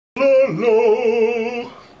La la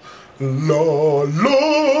la la la la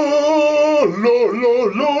la la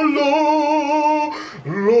la la la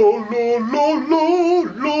la la la la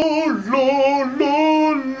la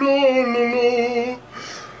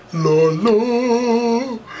la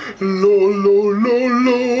la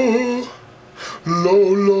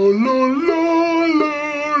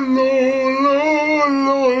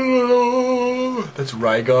la. That's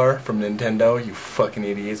Rygar from Nintendo, you fucking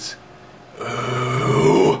idiots.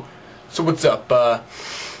 So what's up,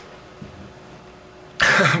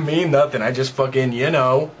 me nothing, I just fucking, you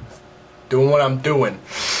know, doing what I'm doing.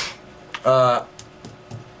 Mr.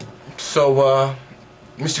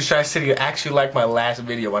 Shy City actually liked my last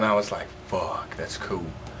video and I was like, fuck, that's cool.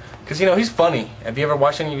 Cause you know, he's funny. Have you ever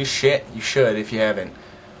watched any of his shit? You should if you haven't.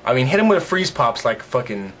 I mean, hit him with a freeze pops like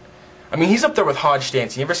fucking, I mean, he's up there with Hodge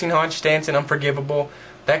Stanton. You ever seen Hodge Stanton, Unforgivable?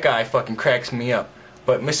 That guy fucking cracks me up.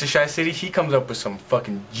 But Mr. Shy City, he comes up with some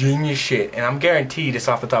fucking genius shit, and I'm guaranteed it's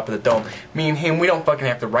off the top of the dome. Me and him, we don't fucking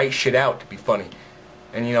have to write shit out to be funny.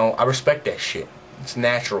 And you know, I respect that shit. It's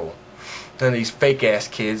natural. None of these fake ass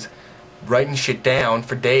kids writing shit down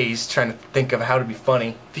for days trying to think of how to be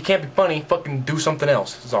funny. If you can't be funny, fucking do something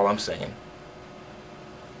else, is all I'm saying.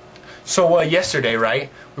 So yesterday, right,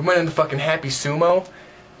 we went into fucking Happy Sumo.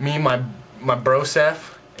 Me and my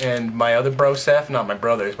brosef and my other brosef, not my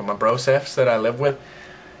brothers, but my brosefs that I live with.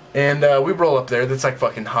 And we roll up there. That's like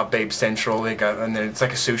fucking Hot Babe Central. They got, and then it's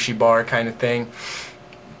like a sushi bar kind of thing.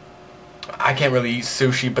 I can't really eat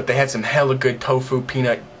sushi, but they had some hella good tofu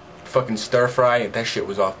peanut fucking stir fry, and that shit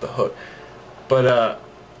was off the hook. But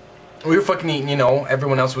we were fucking eating, you know.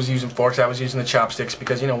 Everyone else was using forks. I was using the chopsticks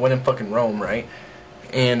because, you know, when in fucking Rome, right?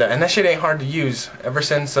 And that shit ain't hard to use. Ever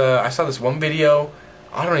since I saw this one video,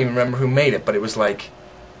 I don't even remember who made it, but it was like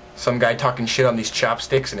some guy talking shit on these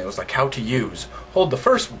chopsticks, and it was like how to use.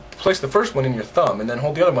 Place the first one in your thumb, and then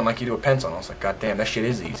hold the other one like you do a pencil. And I was like, god damn, that shit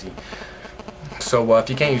is easy. So if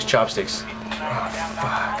you can't use chopsticks, oh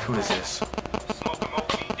fuck, who is this?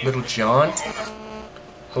 Little John?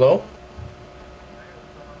 Hello?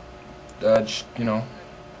 Just, you know.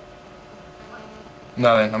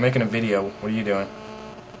 Nothing, I'm making a video. What are you doing?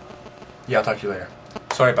 Yeah, I'll talk to you later.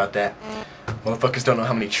 Sorry about that. Motherfuckers don't know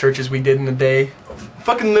how many churches we did in a day.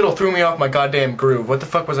 Fucking Little threw me off my goddamn groove. What the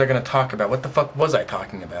fuck was I gonna talk about? What the fuck was I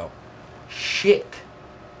talking about? Shit.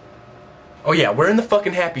 Oh yeah, we're in the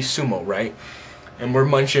fucking Happy Sumo, right? And we're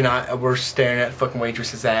munching, we're staring at fucking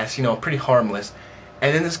waitress's ass, you know, pretty harmless.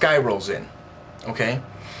 And then this guy rolls in, okay?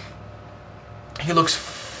 He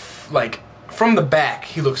looks like, from the back,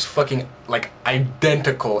 he looks fucking like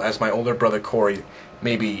identical as my older brother Corey,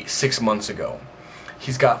 maybe 6 months ago.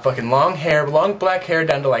 He's got fucking long hair, long black hair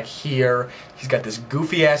down to like here. He's got this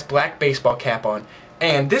goofy ass black baseball cap on,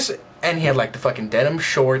 and he had like the fucking denim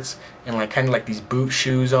shorts and like kind of like these boot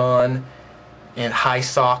shoes on, and high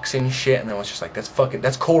socks and shit. And I was just like,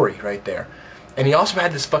 that's Corey right there. And he also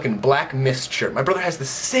had this fucking black mist shirt. My brother has the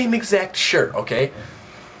same exact shirt, okay?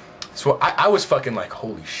 So I was fucking like,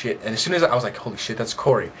 holy shit. And as soon as I was like, holy shit, that's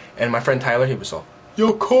Corey. And my friend Tyler, he was all,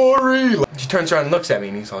 yo, Corey! He turns around and looks at me,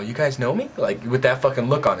 and he's all, you guys know me? Like, with that fucking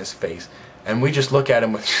look on his face. And we just look at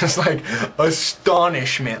him with just, like,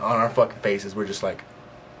 astonishment on our fucking faces. We're just like,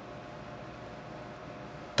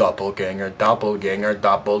 doppelganger, doppelganger,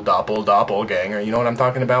 doppelganger. You know what I'm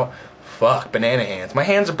talking about? Fuck, banana hands. My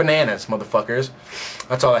hands are bananas, motherfuckers.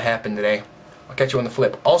 That's all that happened today. I'll catch you on the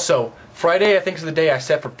flip. Also, Friday, I think, is the day I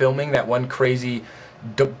set for filming that one crazy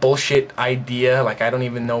bullshit idea. Like, I don't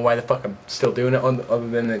even know why the fuck I'm still doing it, other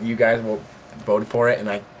than that you guys will vote for it, and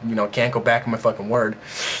I, you know, can't go back on my fucking word.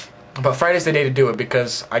 But Friday's the day to do it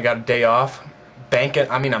because I got a day off.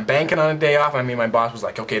 I'm banking on a day off. I mean, my boss was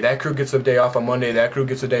like, okay, that crew gets a day off on Monday, that crew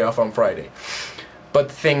gets a day off on Friday. But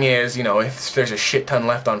the thing is, you know, if there's a shit ton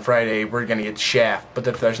left on Friday, we're gonna get shaft. But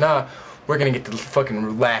if there's not, we're gonna get to fucking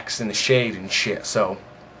relax in the shade and shit. So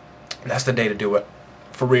that's the day to do it.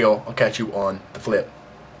 For real, I'll catch you on the flip.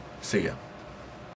 See ya.